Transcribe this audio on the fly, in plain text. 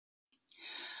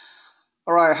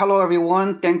All right, hello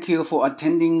everyone. Thank you for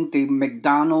attending the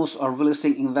McDonald's or Real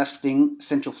Estate Investing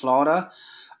Central Florida,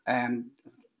 and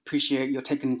appreciate you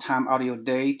taking time out of your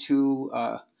day to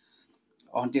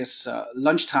on this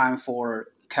lunchtime for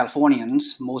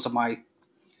Californians. Most of my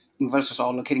investors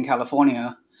are located in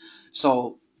California.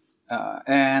 So,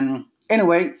 and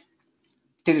anyway,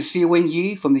 this is Seewing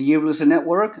Yee from the Yee Real Estate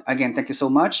Network. Again, thank you so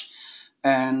much,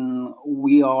 and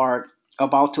we are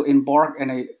about to embark in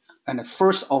a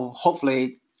first of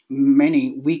hopefully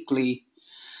many weekly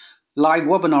live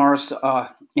webinars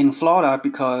in Florida,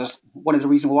 because one of the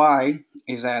reasons why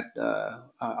is that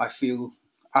I feel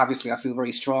obviously I feel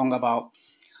very strong about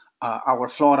our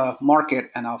Florida market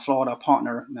and our Florida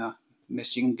partner,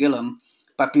 Miss Jean Gillum.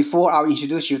 But before I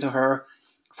introduce you to her,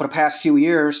 for the past few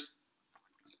years,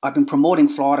 I've been promoting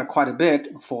Florida quite a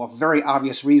bit for very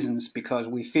obvious reasons, because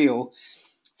we feel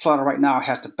Florida right now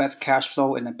has the best cash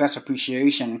flow and the best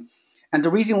appreciation. And the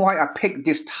reason why I picked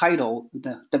this title,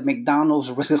 the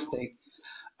McDonald's real estate,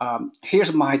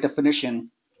 here's my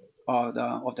definition of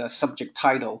the subject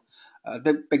title.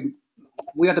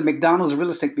 We are the McDonald's real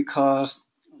estate because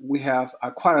we have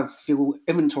quite a few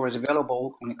inventories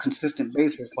available on a consistent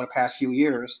basis for the past few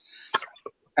years,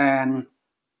 and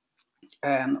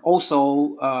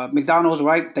also McDonald's,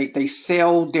 right? They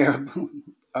sell their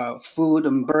food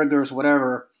and burgers,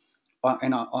 whatever,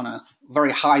 on a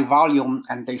very high volume,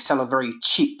 and they sell it very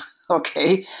cheap.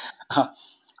 Okay, uh,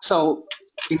 so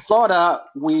in Florida,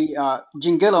 we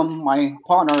Jean Gillum, my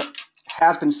partner,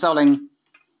 has been selling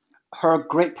her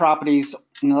great properties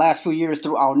in the last few years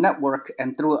through our network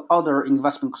and through other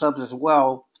investment clubs as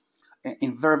well,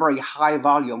 in very very high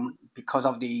volume, because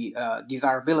of the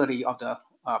desirability of the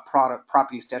product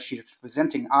properties that she's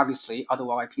presenting. Obviously,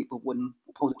 otherwise people wouldn't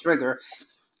pull the trigger.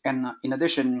 And in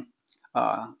addition,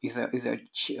 is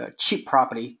a cheap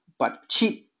property, but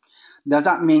cheap does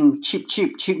not mean cheap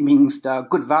cheap. Cheap means the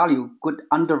good value, good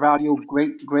undervalue,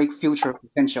 great future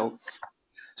potential.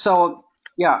 So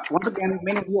yeah, once again,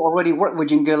 many of you already work with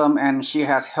Jean Gillum, and she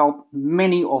has helped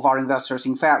many of our investors.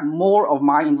 In fact, more of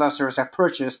my investors have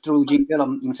purchased through Jean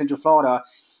Gillum in Central Florida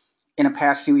in the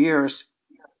past few years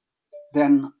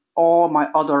than all my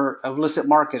other illicit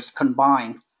markets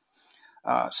combined.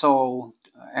 So,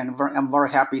 and I'm very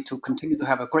happy to continue to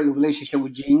have a great relationship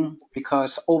with Jean,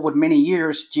 because over many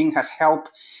years, Jean has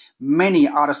helped many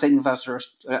out-of-state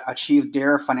investors achieve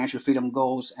their financial freedom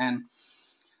goals,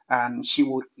 and she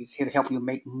will is here to help you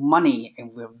make money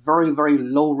in a very very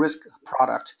low risk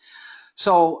product.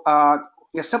 So,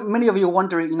 yeah, many of you are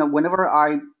wondering, whenever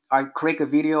I create a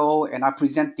video and I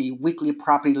present the weekly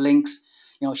property links,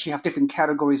 she have different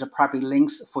categories of property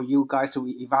links for you guys to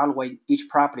evaluate each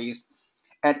properties.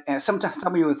 And sometimes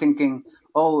some of you are thinking,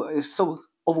 oh, it's so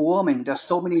overwhelming. There's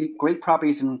so many great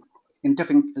properties in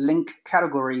different link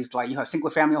categories. Like you have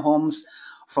single family homes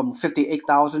from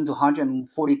 58,000 to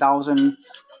 140,000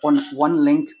 on one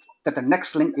link. That the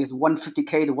next link is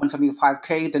 150K to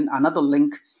 175K. Then another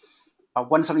link,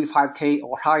 175K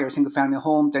or higher single family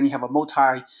home. Then you have a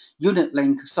multi-unit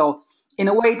link. So in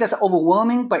a way that's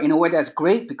overwhelming, but in a way that's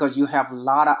great, because you have a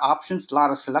lot of options, a lot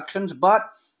of selections. But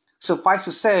suffice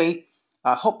to say,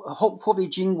 hopefully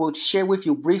Jean will share with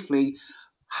you briefly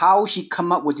how she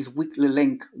come up with this weekly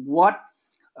link, what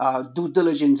due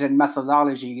diligence and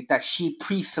methodology that she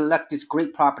pre-select these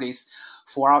great properties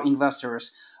for our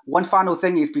investors. One final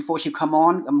thing is, before she come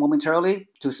on momentarily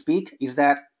to speak, is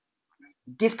that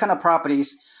these kind of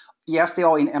properties, yes, they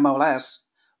are in MLS,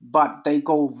 but they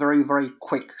go very very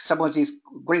quick. Some of these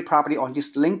great property on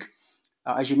this link,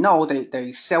 as you know,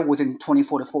 they sell within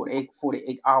 24 to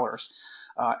 48 hours.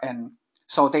 And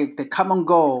so they come and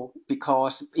go,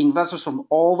 because investors from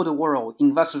all over the world,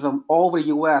 investors from all over the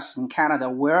US and Canada,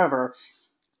 wherever,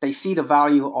 they see the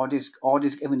value of all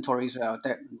these inventories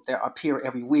that appear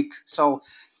every week. So,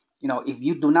 if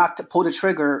you do not pull the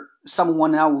trigger,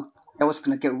 someone else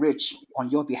going to get rich on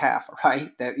your behalf,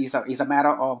 right? That is a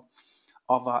matter of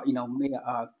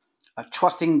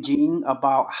trusting Jean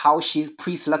about how she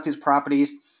pre-selected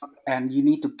properties, and you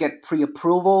need to get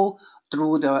pre-approval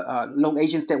through the loan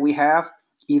agents that we have,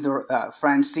 either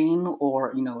Francine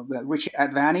or Richard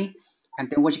Advani. And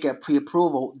then once you get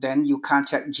pre-approval, then you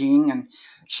contact Jean, and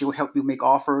she will help you make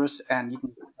offers, and you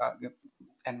can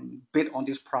and bid on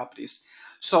these properties.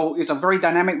 So it's a very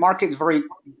dynamic market. It's a very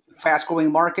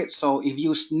fast-growing market. So if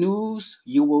you snooze,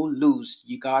 you will lose.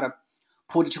 You gotta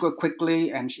pull the trigger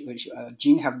quickly. And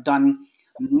Jean have done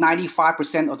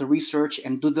 95% of the research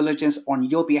and due diligence on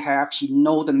your behalf. She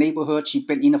know the neighborhood. She's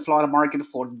been in the Florida market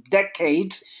for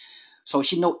decades, so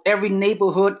she know every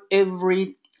neighborhood,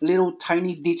 every little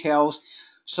tiny details.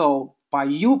 So by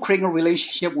you creating a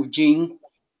relationship with Jean,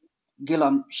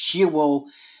 Gillum. She will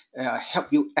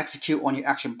help you execute on your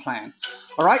action plan.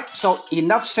 All right. So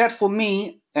enough said for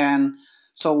me. And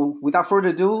so without further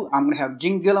ado, I'm going to have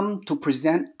Jean Gillum to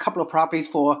present a couple of properties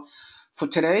for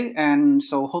today. And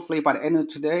so hopefully by the end of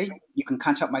today, you can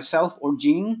contact myself or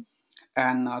Jean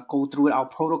and go through our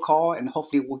protocol, and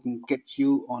hopefully we can get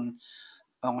you on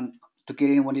to get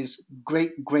in one of these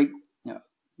great,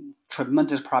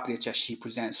 tremendous properties that she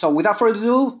presents. So without further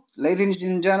ado, ladies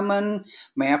and gentlemen,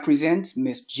 may I present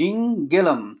Miss Jean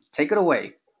Gillum. Take it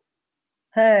away.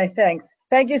 Hey, thanks.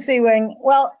 Thank you, Seewing.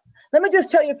 Well, let me just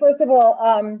tell you, first of all,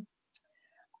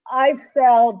 I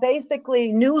sell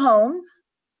basically new homes,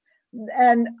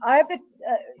 and I have to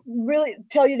really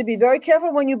tell you to be very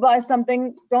careful when you buy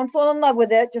something. Don't fall in love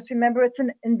with it. Just remember it's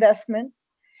an investment.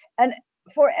 And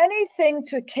for anything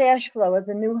to cash flow as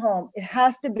a new home, it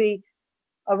has to be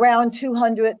around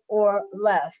 200 or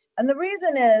less. And the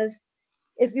reason is,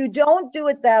 if you don't do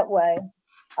it that way,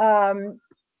 um,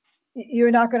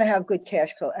 you're not going to have good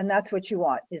cash flow, and that's what you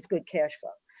want, is good cash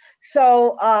flow.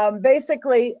 So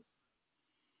basically,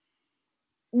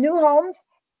 new homes,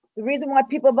 the reason why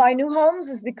people buy new homes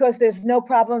is because there's no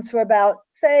problems for about,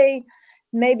 say,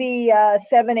 maybe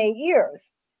 7 8 years.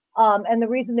 And the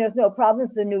reason there's no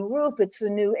problems is the new roof, it's the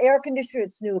new air conditioner,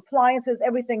 it's new appliances,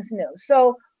 everything's new.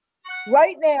 So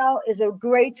right now is a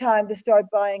great time to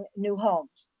start buying new homes.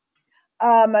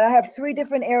 And I have 3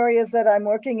 different areas that I'm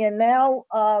working in now.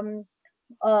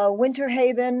 Winter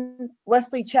Haven,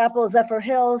 Wesley Chapel, Zephyr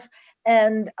Hills,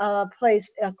 and a place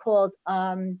called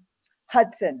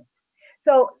Hudson.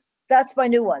 So that's my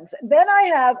new ones. Then I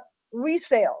have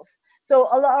resales. So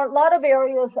a lot of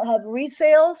areas have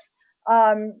resales.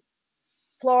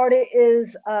 Florida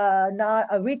is not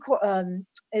a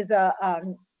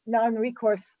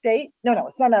non-recourse state. No,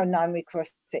 it's not a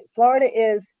non-recourse state. Florida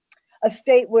is a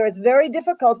state where it's very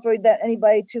difficult for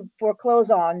anybody to foreclose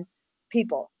on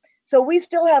people. So we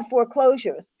still have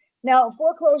foreclosures. Now,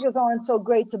 foreclosures aren't so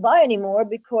great to buy anymore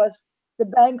because the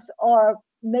banks are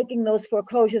making those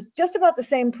foreclosures just about the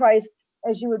same price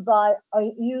as you would buy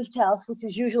a used house, which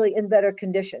is usually in better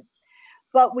condition.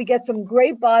 But we get some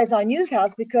great buys on used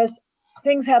house because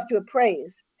things have to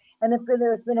appraise. And if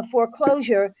there's been a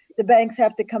foreclosure, the banks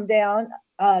have to come down.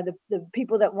 The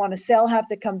people that want to sell have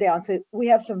to come down. So we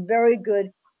have some very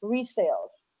good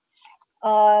resales.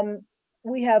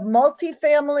 We have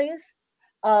multifamilies.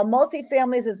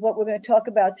 Multifamilies is what we're going to talk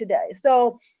about today.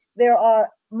 So there are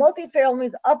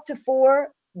multifamilies up to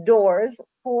 4 doors,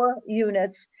 4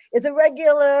 units. It's a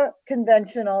regular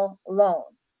conventional loan.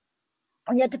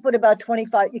 And you have to put about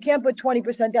 25, you can't put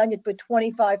 20% down, you have to put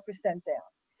 25% down.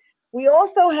 We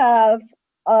also have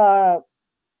a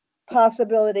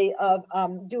possibility of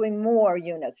doing more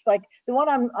units. Like the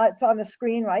one it's on the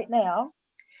screen right now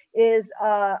is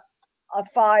a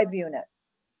 5 unit.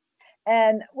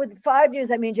 And with 5 units,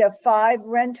 that means you have 5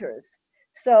 renters.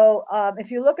 So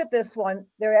if you look at this one,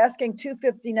 they're asking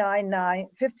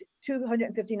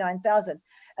 259,000,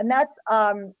 and that's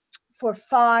for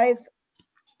 5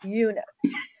 units.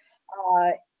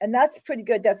 And that's pretty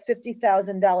good. That's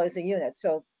 $50,000 a unit.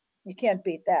 So you can't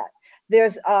beat that.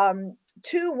 There's 2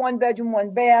 1-bedroom,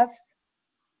 1 baths,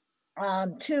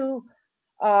 2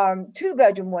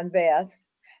 2-bedroom, 1 bath,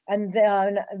 and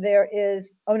then there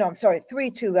is, oh no, I'm sorry,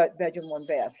 3 2-bedroom, 1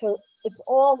 bath. So it's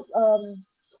all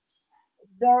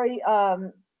very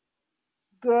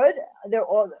good. They're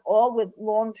all with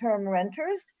long-term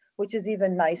renters, which is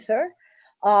even nicer.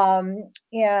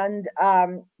 And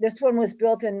this one was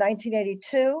built in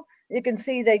 1982. You can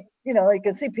see you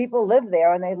can see people live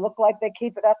there, and they look like they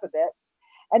keep it up a bit.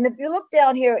 And if you look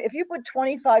down here, if you put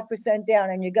 25% down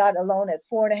and you got a loan at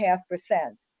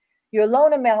 4.5%, your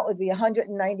loan amount would be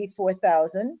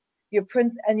 194,000. Your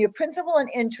principal and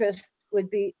interest would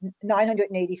be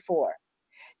 984.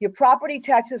 Your property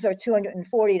taxes are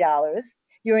 $240.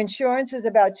 Your insurance is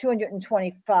about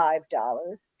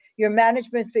 $225. Your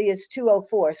management fee is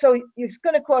 $204. So it's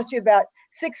going to cost you about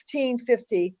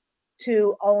 $1,650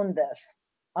 to own this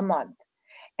a month.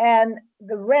 And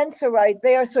the rents are right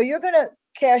there. So you're going to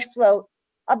cash flow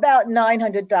about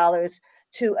 $900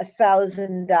 to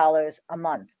 $1,000 a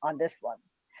month on this one.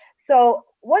 So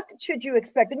what should you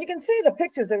expect? And you can see the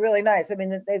pictures are really nice. I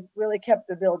mean, they've really kept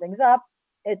the buildings up.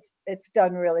 It's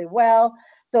done really well.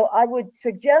 So I would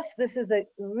suggest this is a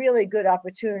really good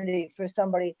opportunity for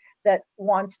somebody that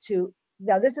wants to.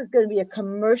 Now this is going to be a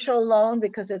commercial loan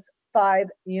because it's 5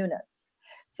 units.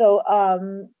 So I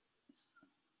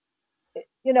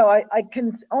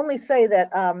can only say that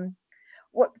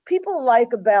what people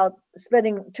like about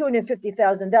spending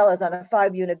 $250,000 on a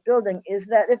 5-unit building is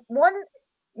that if one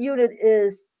unit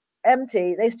is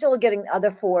empty, they still are getting the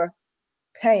other 4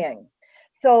 paying.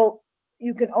 So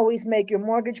you can always make your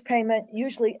mortgage payment.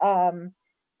 Usually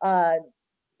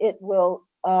it will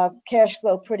cash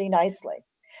flow pretty nicely.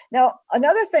 Now,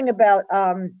 another thing about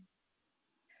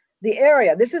the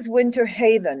area, this is Winter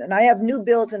Haven, and I have new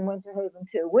builds in Winter Haven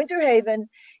too. Winter Haven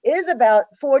is about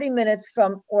 40 minutes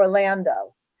from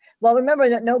Orlando. Well, remember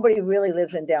that nobody really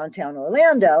lives in downtown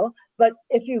Orlando, but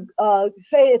if you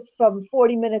say it's from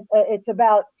 40 minutes, it's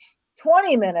about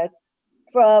 20 minutes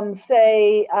from,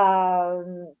 say,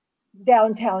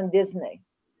 downtown Disney,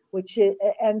 which is,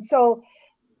 and so,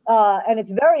 and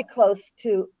it's very close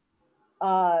to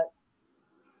uh,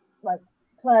 like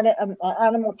Planet,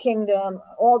 Animal Kingdom,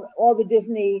 all the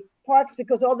Disney parks,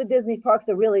 because all the Disney parks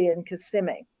are really in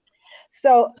Kissimmee.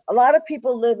 So a lot of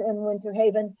people live in Winter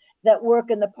Haven that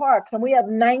work in the parks, and we have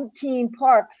 19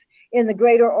 parks in the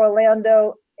greater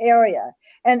Orlando area.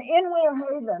 And in Winter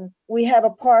Haven, we have a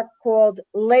park called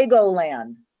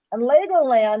Legoland. And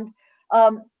Legoland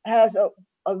has a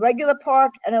regular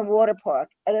park and a water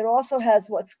park, and it also has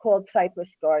what's called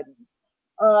Cypress Gardens.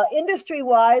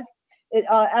 Industry-wise,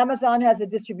 Amazon has a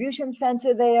distribution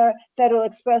center there. Federal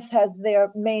Express has their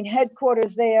main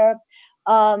headquarters there.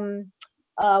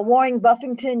 Warren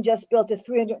Buffington just built a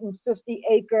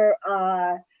 350-acre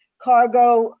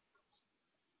cargo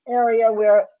area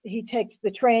where he takes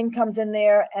the train, comes in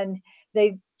there, and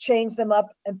they change them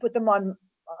up and put them on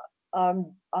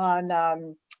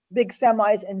big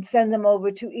semis and send them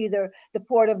over to either the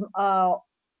port of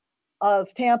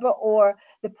Tampa or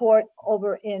the port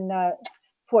over in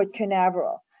Port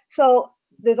Canaveral. So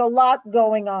there's a lot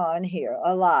going on here,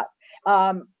 a lot.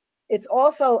 It's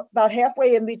also about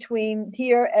halfway in between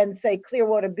here and, say,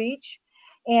 Clearwater Beach.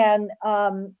 And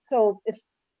so if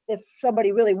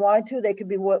somebody really wanted to, they could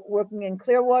be working in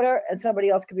Clearwater, and somebody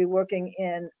else could be working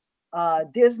in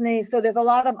Disney. So there's a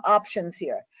lot of options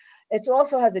here. It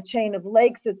also has a chain of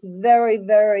lakes that's very,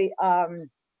 very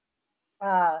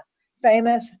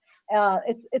famous.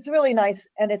 It's really nice,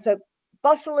 and it's a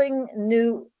bustling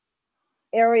new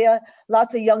area.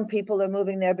 Lots of young people are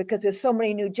moving there because there's so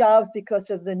many new jobs because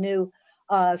of the new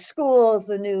schools,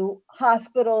 the new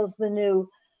hospitals,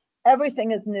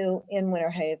 everything is new in Winter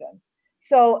Haven.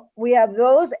 So we have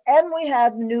those, and we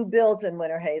have new builds in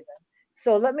Winter Haven.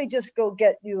 So let me just go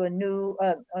get you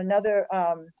another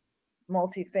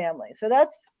multifamily. So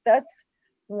that's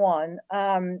one.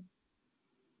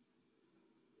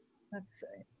 Let's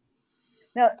see.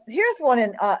 Now, here's one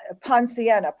in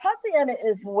Ponciana. Ponciana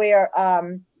is where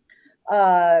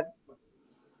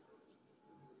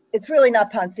it's really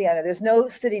not Ponciana. There's no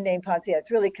city named Ponciana.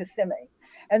 It's really Kissimmee.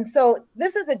 And so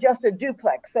this is just a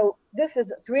duplex. So this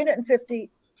is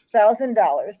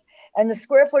 $350,000, and the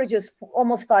square footage is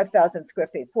almost 5,000 square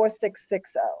feet,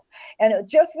 4,660. And it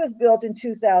just was built in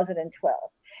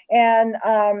 2012. And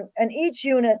each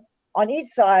unit on each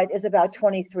side is about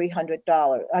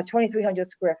 $2,300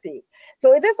 square feet.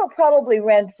 So this will probably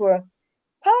rent for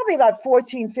probably about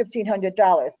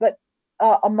 $1,400-1,500, but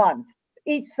a month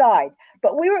each side.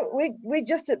 But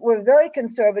we're very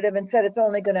conservative and said it's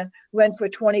only going to rent for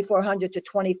 $2,400 to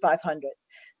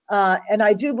 $2,500, and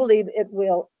I do believe it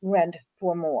will rent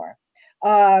for more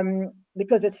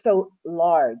because it's so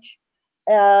large.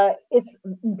 It's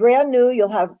brand new. You'll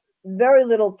have very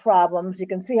little problems. You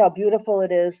can see how beautiful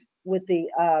it is with the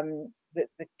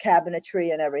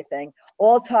cabinetry and everything.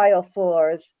 All tile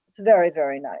floors. It's very,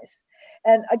 very nice.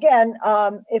 And again,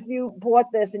 if you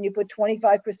bought this and you put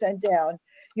 25% down,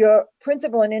 your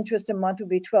principal and interest a month would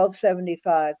be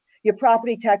 $1,275. Your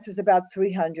property tax is about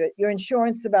 $300. Your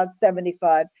insurance is about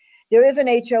 $75. There is an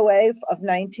HOA of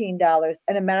 $19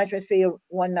 and a management fee of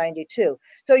 $192.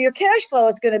 So your cash flow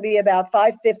is going to be about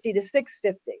 $550 to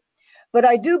 $650. But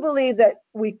I do believe that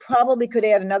we probably could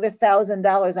add another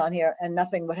 $1,000 on here and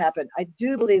nothing would happen. I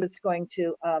do believe it's going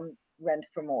to rent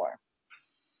for more.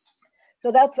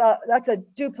 So that's a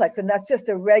duplex, and that's just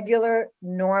a regular,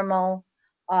 normal,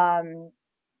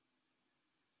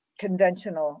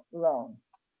 conventional loan.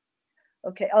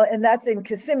 Okay, and that's in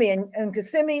Kissimmee, and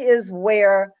Kissimmee is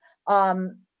where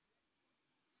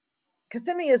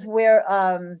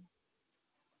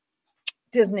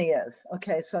Disney is.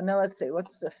 Okay, so now let's see,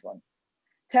 what's this one?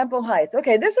 Temple Heights.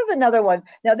 Okay, this is another one.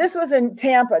 Now this was in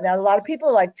Tampa. Now a lot of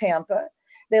people like Tampa.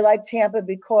 They like Tampa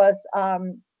because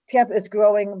Tampa is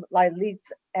growing like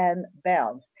leaps and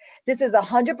bounds. This is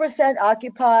 100%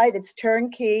 occupied. It's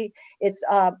turnkey. It's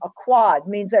a quad,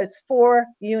 means that it's 4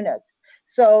 units.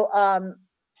 So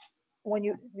when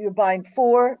you're buying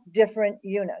 4 different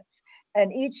units,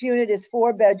 and each unit is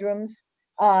 4 bedrooms,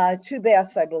 2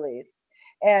 baths, I believe.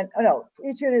 And no,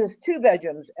 each unit is 2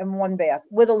 bedrooms and 1 bath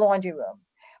with a laundry room.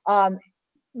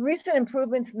 Recent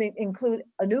improvements include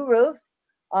a new roof,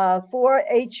 four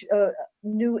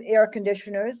new air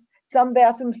conditioners. Some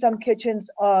bathrooms, some kitchens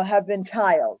have been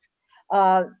tiled.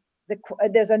 Uh,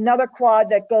 there's another quad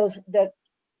that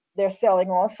they're selling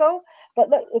also, but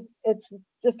look, it's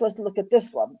just, let's look at this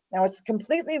one. Now it's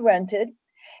completely rented,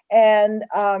 and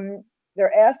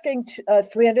they're asking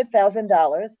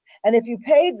 $300,000. And if you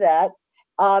paid that,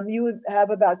 you would have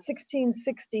about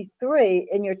 1663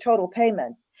 in your total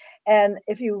payment. And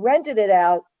if you rented it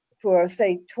out for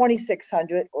say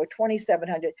 2600 or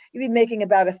 2700, you'd be making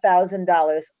about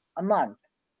 $1,000 a month.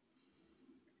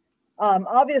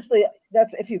 Obviously,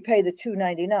 that's if you pay the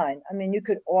 $299. I mean, you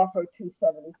could offer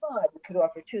 275, you could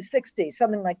offer 260,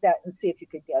 something like that, and see if you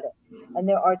could get it. And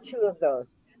there are two of those.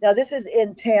 Now, this is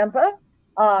in Tampa.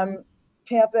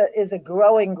 Tampa is a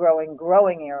growing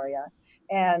area,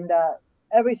 and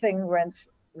everything rents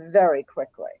very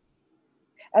quickly.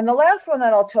 And the last one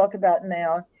that I'll talk about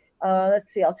now,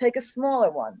 let's see, I'll take a smaller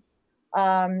one.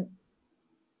 Um,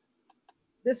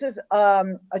 this is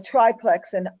a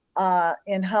triplex in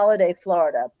Holiday,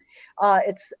 Florida.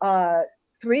 It's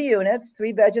 3 units,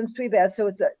 3 bedrooms, 3 baths.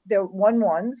 So they're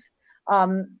one-ones.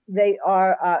 They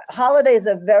are Holiday is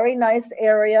a very nice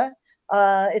area.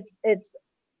 It's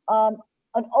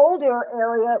an older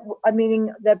area,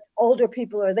 meaning that older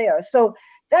people are there. So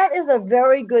that is a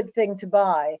very good thing to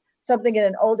buy, something in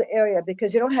an older area,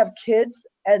 because you don't have kids,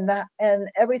 and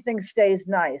everything stays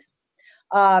nice.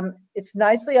 It's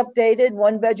nicely updated,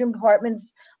 1 bedroom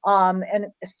apartments, and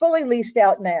it's fully leased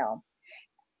out now.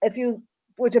 If you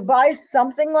were to buy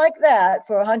something like that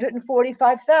for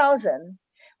 $145,000,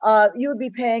 you would be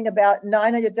paying about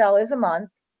 $900 a month,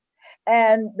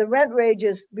 and the rent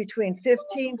ranges between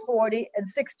 $1,540 and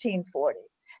 $1,640.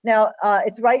 Now,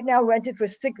 it's right now rented for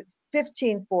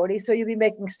 $1,540, so you'll be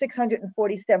making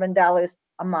 $647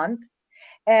 a month,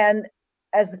 and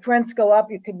as the rents go up,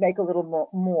 you could make a little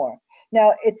more.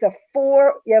 Now, it's you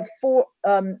have four,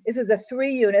 this is a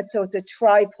 3 unit, so it's a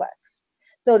triplex.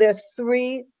 So there's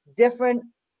 3 different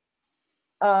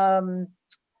renters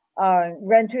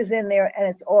in there, and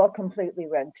it's all completely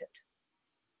rented.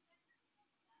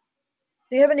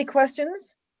 Do you have any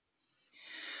questions?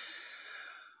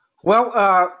 Well,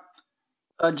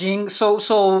 Jean,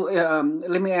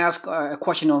 let me ask a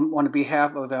question on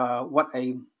behalf of what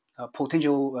a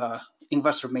potential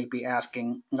investor may be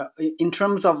asking. In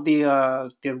terms of the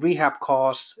rehab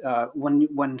costs,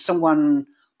 when someone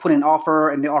put an offer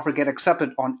and the offer get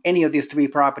accepted on any of these 3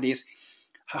 properties,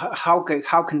 how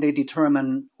can they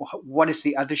determine what is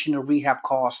the additional rehab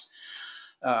cost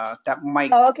that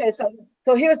might? Oh, okay.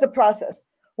 So here's the process.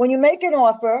 When you make an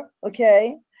offer,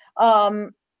 okay,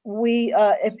 we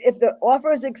if the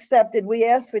offer is accepted, we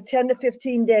ask for 10 to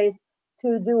 15 days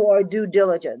to do our due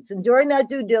diligence. And during that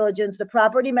due diligence, the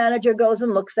property manager goes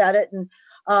and looks at it, and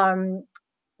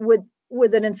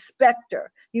with an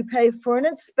inspector. You pay for an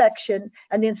inspection,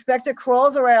 and the inspector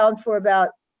crawls around for about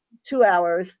 2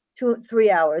 hours, 3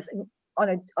 hours,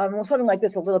 on something like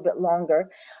this, a little bit longer,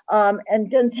 and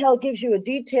then gives you a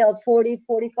detailed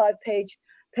 45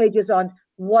 pages on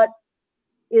what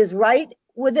is right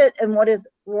with it and what is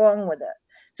wrong with it.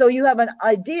 So you have an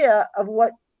idea of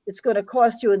what it's going to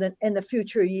cost you in the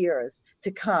future years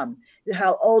to come,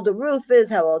 how old the roof is,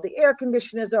 how old the air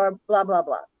conditioners are, blah, blah,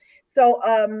 blah. So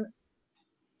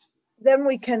then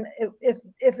we can, if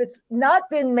it's not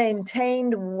been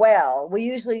maintained well, we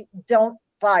usually don't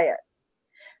buy it,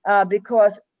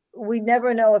 because we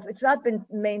never know if it's not been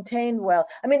maintained well.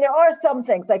 I mean, there are some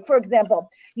things, like, for example,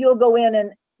 you'll go in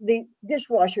and the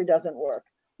dishwasher doesn't work.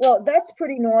 Well, that's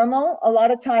pretty normal. A lot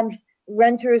of times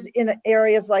renters in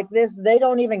areas like this, they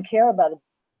don't even care about a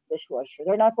dishwasher.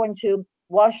 They're not going to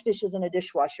wash dishes in a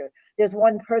dishwasher. There's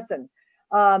one person.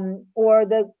 Or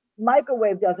the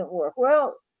microwave doesn't work.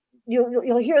 Well,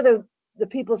 you'll hear the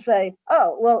people say,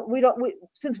 oh, well,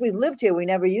 since we've lived here, we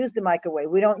never used the microwave.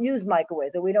 We don't use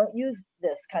microwaves, or we don't use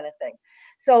this kind of thing.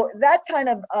 So that kind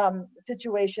of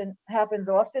situation happens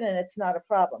often, and it's not a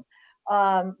problem.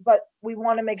 But we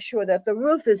want to make sure that the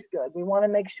roof is good. We want to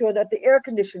make sure that the air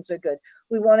conditions are good.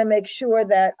 We want to make sure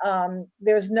that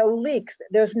there's no leaks,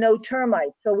 there's no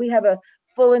termites. So we have a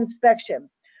full inspection.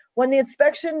 When the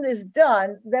inspection is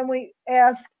done, then we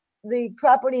ask the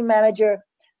property manager,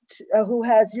 who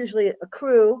has usually a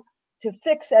crew, to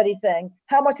fix anything,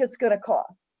 how much it's going to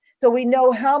cost. So we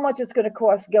know how much it's going to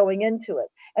cost going into it.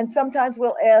 And sometimes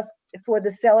we'll ask for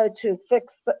the seller to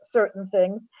fix certain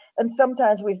things. And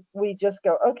sometimes we just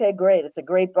go, okay, great, it's a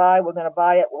great buy, we're going to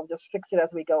buy it, we'll just fix it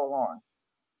as we go along.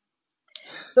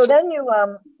 So then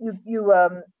you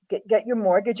get your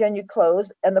mortgage and you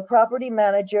close, and the property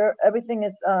manager, everything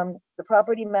is the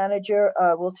property manager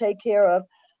will take care of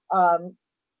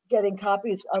getting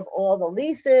copies of all the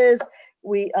leases.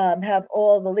 We have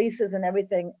all the leases and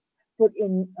everything put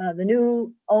in the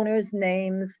new owners'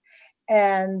 names,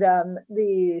 and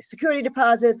the security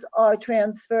deposits are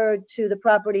transferred to the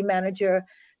property manager.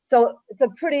 So it's a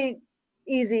pretty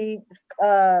easy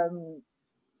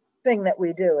thing that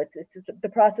we do. It's the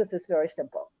process is very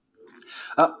simple.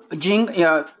 Jean,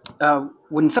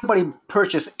 when somebody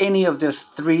purchase any of these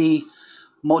three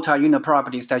multi-unit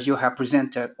properties that you have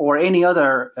presented, or any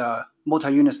other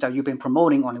multi-units that you've been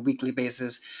promoting on a weekly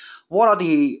basis, what are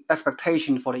the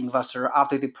expectations for the investor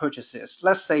after they purchase this?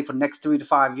 Let's say for the next 3 to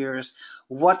 5 years,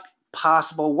 what's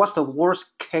the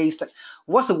worst case,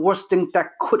 what's the worst thing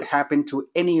that could happen to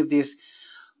any of these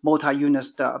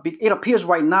multi-units? It appears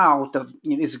right now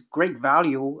is great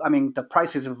value. I mean, the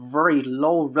price is very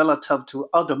low relative to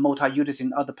other multi-units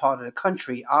in other part of the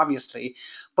country, obviously.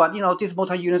 But these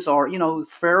multi-units are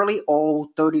fairly old,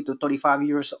 30 to 35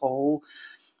 years old.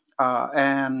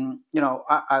 And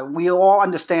we all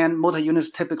understand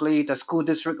multi-units typically the school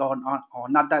district are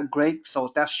not that great,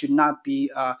 so that should not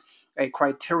be a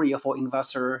criteria for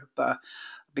investor. But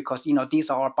because these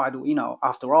are by the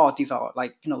after all these are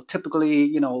like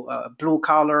typically blue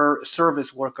collar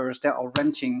service workers that are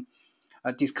renting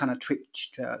these kind of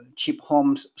cheap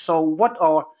homes. So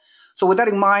with that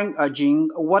in mind, Jean,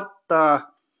 what I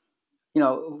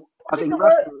as an think the investor,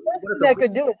 worst what is thing they the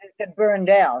could do is it could burn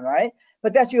down, right?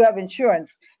 But that you have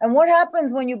insurance. And what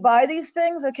happens when you buy these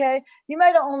things? Okay, you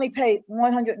might only pay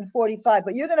 145,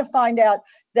 but you're going to find out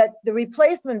that the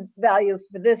replacement value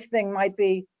for this thing might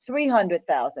be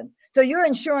 300,000. So your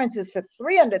insurance is for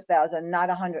 300,000, not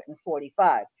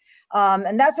 145.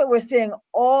 And that's what we're seeing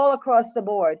all across the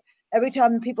board. Every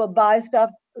time people buy stuff,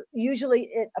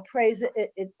 usually it appraises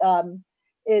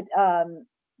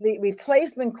the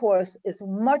replacement cost is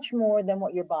much more than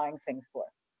what you're buying things for.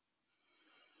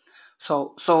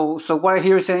 so what I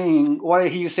hear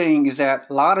you saying is that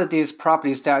a lot of these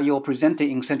properties that you're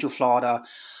presenting in Central Florida,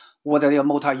 whether they're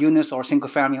multi-units or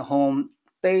single-family home,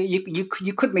 you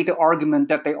could make the argument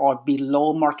that they are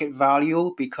below market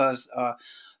value because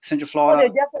Central Oh, they're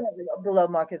Florida. definitely below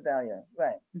market value,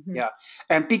 right? Yeah,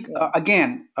 and Yeah.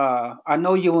 again, I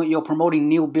know you're promoting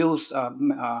new builds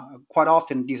quite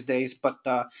often these days, but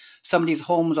some of these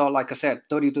homes are, like I said,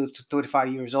 30 to 35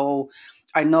 years old.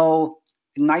 I know,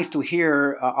 nice to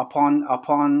hear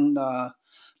upon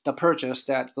the purchase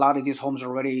that a lot of these homes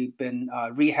already been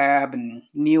rehab and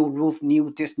new roof,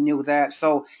 new this, new that.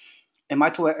 So, am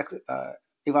I to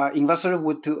if an investor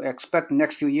would to expect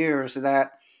next few years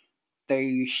that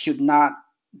they should not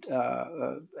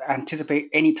anticipate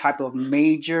any type of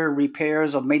major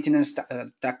repairs or maintenance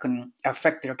that can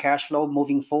affect their cash flow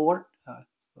moving forward?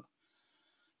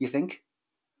 You think?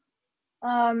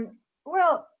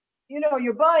 Well,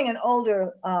 you're buying an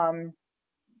older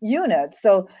unit,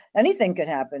 so anything could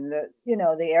happen.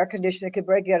 The air conditioner could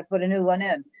break. You got to put a new one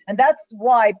in, and that's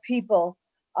why people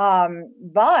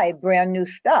buy brand new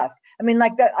stuff. I mean,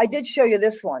 like that. I did show you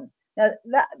this one. Now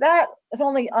that is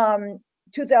only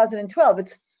 2012.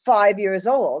 It's 5 years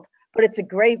old, but it's a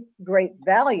great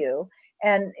value,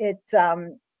 and it's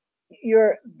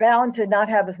you're bound to not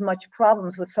have as much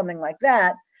problems with something like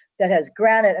that has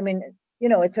granite. I mean,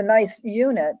 it's a nice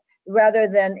unit rather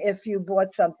than if you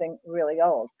bought something really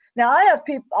old. Now, I have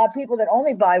people that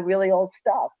only buy really old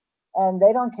stuff, and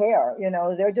they don't care.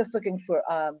 They're just looking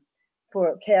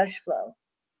for cash flow.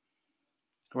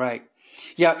 Right.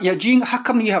 Yeah, yeah, Gene, how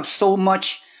come you have so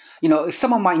much?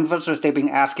 Some of my investors, they've been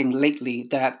asking lately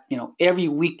that, every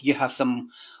week you have some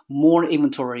more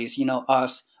inventories,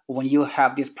 us when you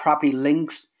have these property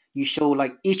links, you show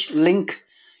like each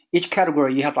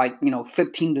category, you have like,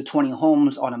 15 to 20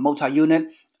 homes on a multi-unit,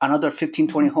 another 15,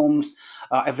 20 Mhm. homes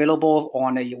available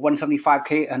on a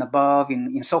 175K and above,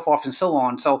 and so forth and so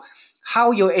on. So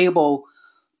how you're able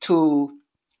to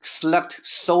select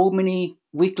so many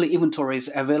weekly inventories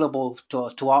available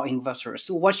to our investors?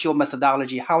 So what's your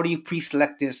methodology? How do you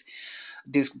pre-select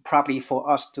this property for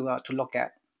us to look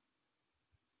at?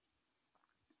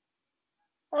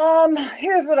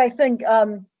 Here's what I think.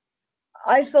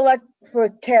 I select for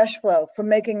cash flow, for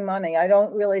making money. I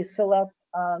don't really select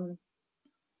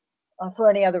for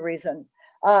any other reason.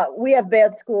 We have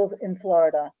bad schools in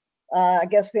Florida. I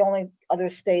guess the only other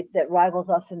state that rivals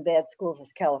us in bad schools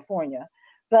is California.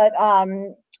 But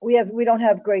we don't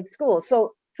have great schools.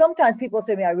 So sometimes people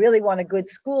say to me, I really want a good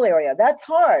school area. That's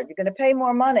hard. You're going to pay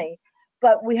more money,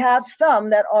 but we have some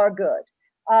that are good.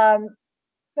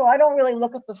 So I don't really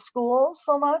look at the school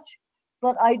so much,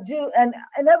 but I do. And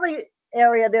every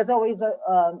area, there's always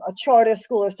a charter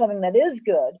school or something that is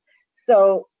good,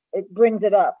 so it brings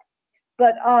it up.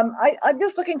 But I'm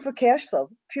just looking for cash flow,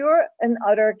 pure and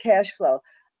utter cash flow.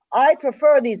 I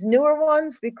prefer these newer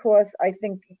ones because I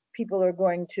think people are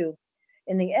going to,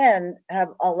 in the end, have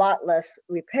a lot less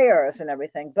repairs and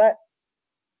everything. But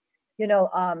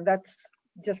that's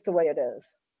just the way it is.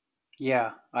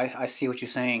 Yeah, I see what you're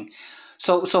saying.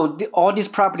 So all these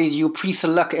properties you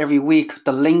pre-select every week,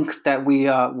 the link that we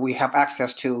have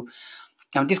access to.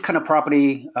 And this kind of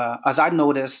property, as I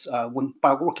noticed, when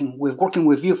by working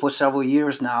with you for several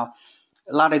years now,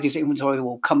 a lot of these inventory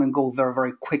will come and go very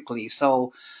very quickly.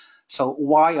 So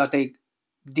why are they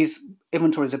these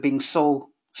inventories are being sold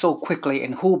so quickly,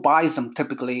 and who buys them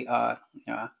typically? Uh,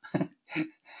 uh,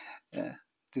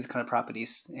 these kind of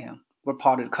properties. Yeah, what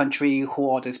part of the country?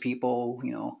 Who are these people?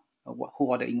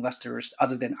 Who are the investors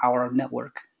other than our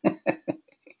network?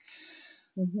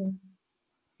 Hmm.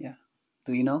 Yeah,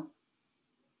 do you know?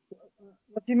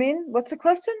 What do you mean? What's the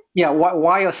question? Yeah,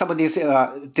 why are some of these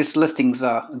listings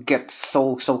get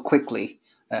so quickly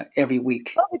every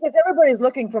week? Well, because everybody's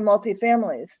looking for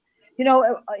multifamilies. You'll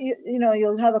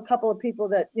have a couple of people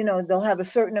that they'll have a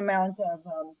certain amount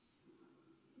of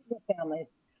families,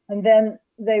 and then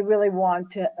they really want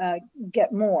to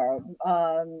get more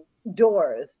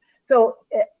doors. So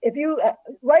if you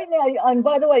right now, and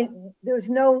by the way, there's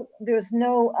no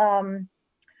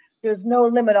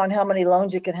limit on how many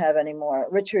loans you can have anymore.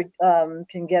 Richard Avani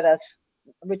can get us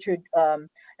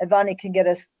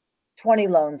 20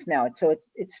 loans now. So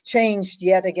it's changed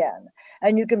yet again.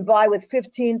 And you can buy with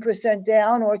 15%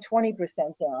 down or 20%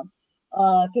 down.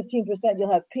 15%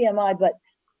 you'll have PMI, but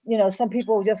some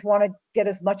people just want to get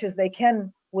as much as they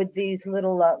can with these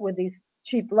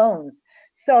cheap loans.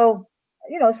 So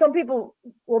some people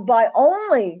will buy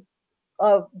only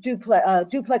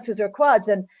duplexes or quads.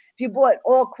 And if you bought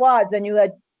all quads and you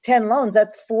had 10 loans,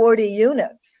 that's 40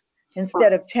 units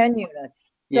instead of 10 units.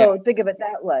 Yeah. So think of it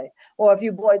that way. Or if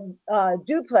you bought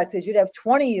duplexes, you'd have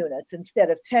 20 units instead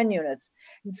of 10 units.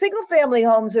 And single family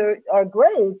homes are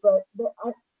great, but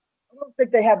I don't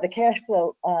think they have the cash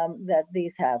flow that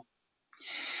these have.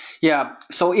 Yeah,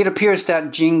 so it appears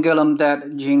that Jean,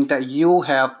 that you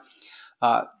have,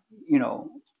 uh, you know,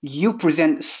 you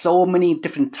present so many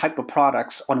different type of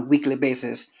products on a weekly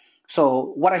basis.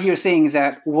 So what I hear saying is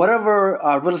that whatever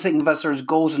real estate investors'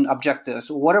 goals and objectives,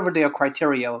 whatever their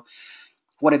criteria,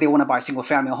 whether they want to buy a single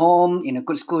family home in a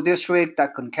good school district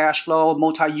that can cash flow,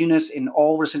 multi units in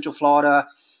all over Central Florida,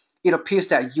 it appears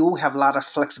that you have a lot of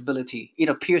flexibility. It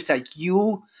appears that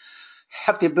you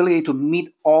have the ability to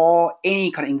meet all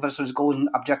any kind of investors' goals and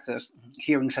objectives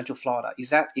here in Central Florida. Is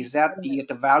that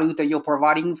the value that you're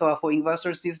providing for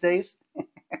investors these days?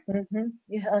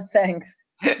 Yeah, thanks.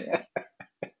 Yeah.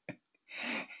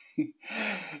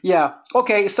 Yeah.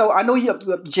 Okay. So I know you,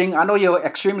 Jing. I know you're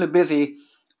extremely busy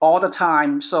all the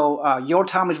time. So your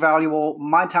time is valuable.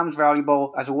 My time is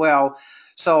valuable as well.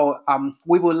 So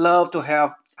we would love to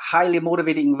have highly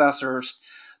motivated investors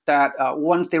that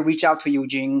once they reach out to you,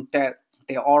 Jing, that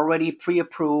they already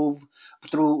pre-approved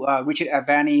through Richard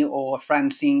Avani or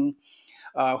Francine,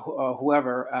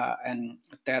 whoever, and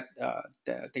that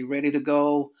they're ready to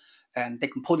go and they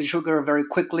can pull the trigger very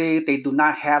quickly. They do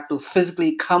not have to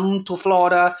physically come to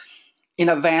Florida in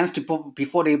advance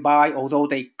before they buy, although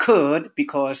they could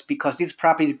because these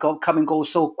properties come and go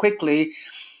so quickly.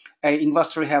 An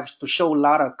investor has to show a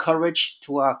lot of courage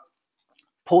to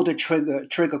pull the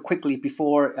trigger quickly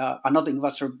before another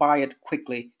investor buy it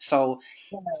quickly. So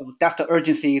that's the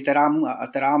urgency that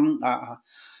I'm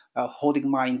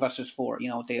holding my investors for.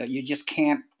 You just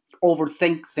can't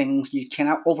overthink things. You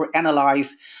cannot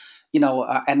overanalyze.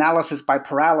 Analysis by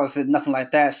paralysis, nothing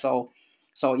like that. So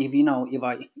if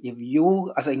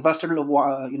you as an investor,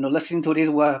 listening to this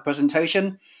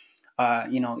presentation,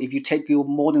 if you take you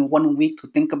more than 1 week to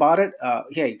think about it,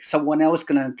 hey, someone else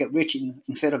gonna get rich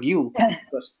instead of you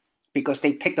because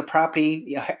they picked the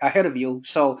property ahead of you.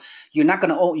 So you're not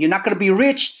gonna be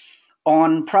rich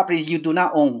on properties you do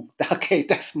not own. Okay,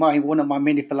 that's my one of my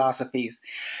many philosophies.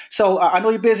 So I know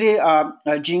you're busy,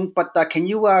 Jean, but can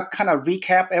you kind of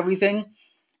recap everything?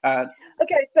 Uh,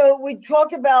 Okay, so we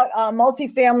talked about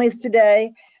multifamilies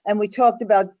today, and we talked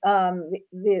about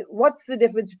what's the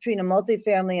difference between a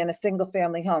multifamily and a single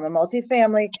family home. A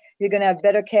multifamily, you're going to have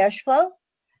better cash flow,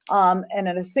 and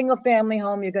in a single family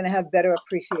home, you're going to have better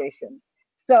appreciation.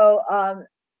 So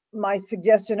my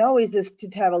suggestion always is to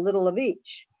have a little of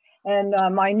each. And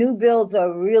my new builds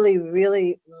are really,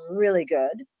 really, really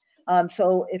good.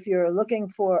 So if you're looking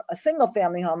for a single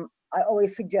family home, I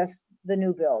always suggest the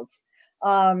new builds.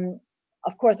 Um,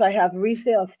 of course, I have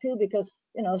resales too because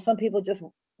some people just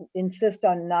insist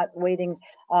on not waiting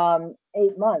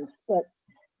 8 months. But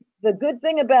the good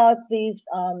thing about these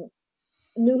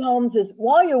new homes is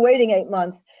while you're waiting 8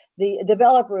 months, the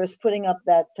developer is putting up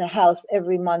that house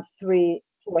every month, $3,000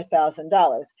 to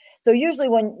 $4,000. So usually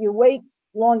when you wait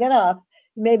long enough,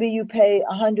 maybe you pay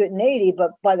 180,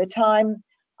 but by the time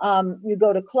you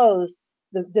go to close,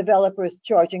 the developer is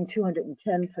charging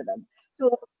 210 for them.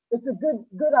 So it's a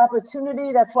good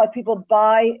opportunity. That's why people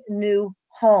buy new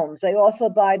homes. They also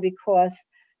buy because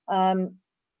um,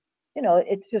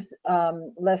 it's just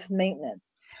less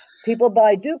maintenance. People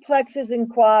buy duplexes and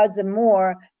quads and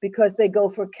more because they go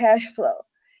for cash flow.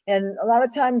 And a lot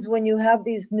of times when you have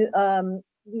these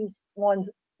ones,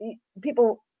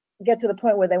 people get to the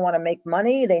point where they want to make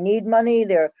money. They need money.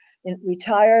 They're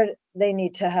retired. They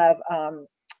need to have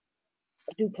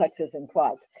duplexes and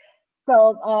quads.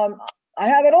 So I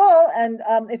have it all. And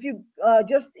if you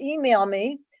just email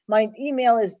me, my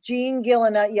email is Jean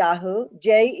Gillen at Yahoo,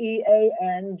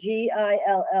 JeanGillen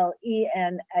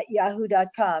at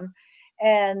yahoo.com.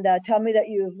 And tell me that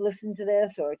you've listened to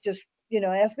this, or just,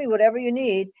 ask me whatever you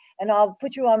need, and I'll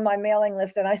put you on my mailing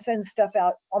list. And I send stuff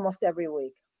out almost every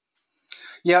week.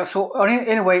 Yeah, so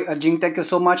anyway, Jing, thank you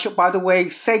so much. By the way, to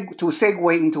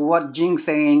segue into what Jing's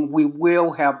saying, we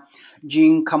will have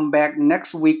Jing come back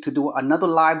next week to do another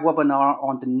live webinar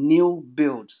on the new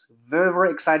builds. Very,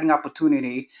 very exciting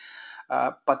opportunity.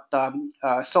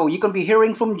 So you're going to be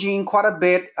hearing from Jean quite a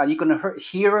bit. You're going to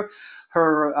hear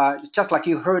her, just like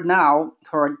you heard now,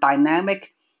 her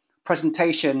dynamic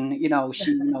presentation.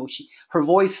 Her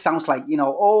voice sounds like,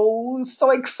 oh, so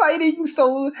exciting.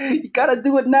 So you got to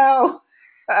do it now.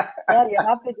 Yeah, you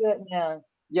have to do it now.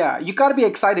 Yeah, you got to be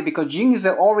excited because Jean is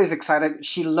always excited.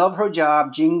 She love her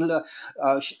job. Jean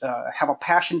have a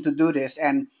passion to do this,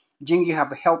 and Jean, you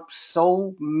have helped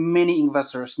so many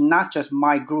investors, not just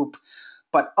my group,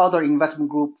 but other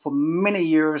investment group for many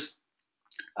years.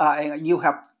 You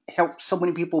have helped so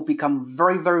many people become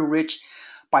very, very rich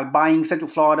by buying Central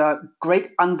Florida.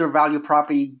 Great undervalued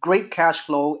property, great cash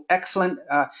flow, excellent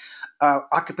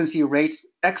occupancy rates,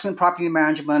 excellent property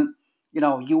management.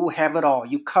 You have it all.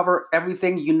 You cover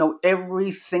everything. You know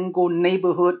every single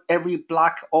neighborhood, every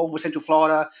block over Central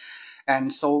Florida.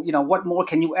 And so, what more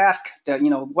can you ask?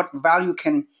 What value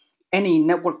can any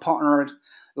network partner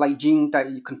like Gene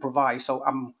that you can provide? So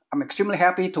I'm extremely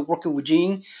happy to work with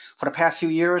Gene for the past few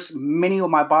years. Many of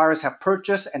my buyers have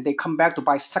purchased and they come back to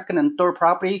buy second and third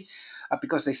property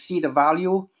because they see the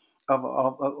value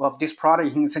of this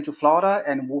product in Central Florida,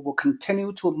 and we will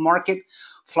continue to market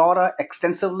Florida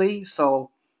extensively.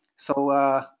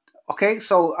 Okay.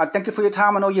 So thank you for your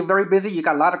time. I know you're very busy. You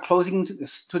got a lot of closing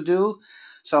to do.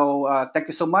 So thank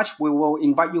you so much. We will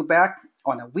invite you back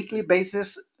on a weekly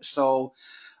basis. So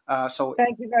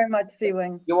Thank you very much,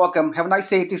 Seewing. you're welcome. Have a nice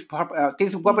day. This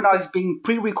webinar is being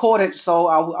pre-recorded, so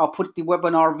I'll put the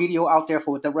webinar video out there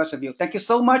for the rest of you. Thank you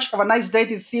so much. Have a nice day.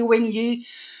 This is Seewing Yee.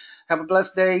 Have a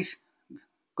blessed day.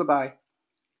 Goodbye.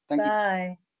 Thank you.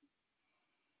 Bye.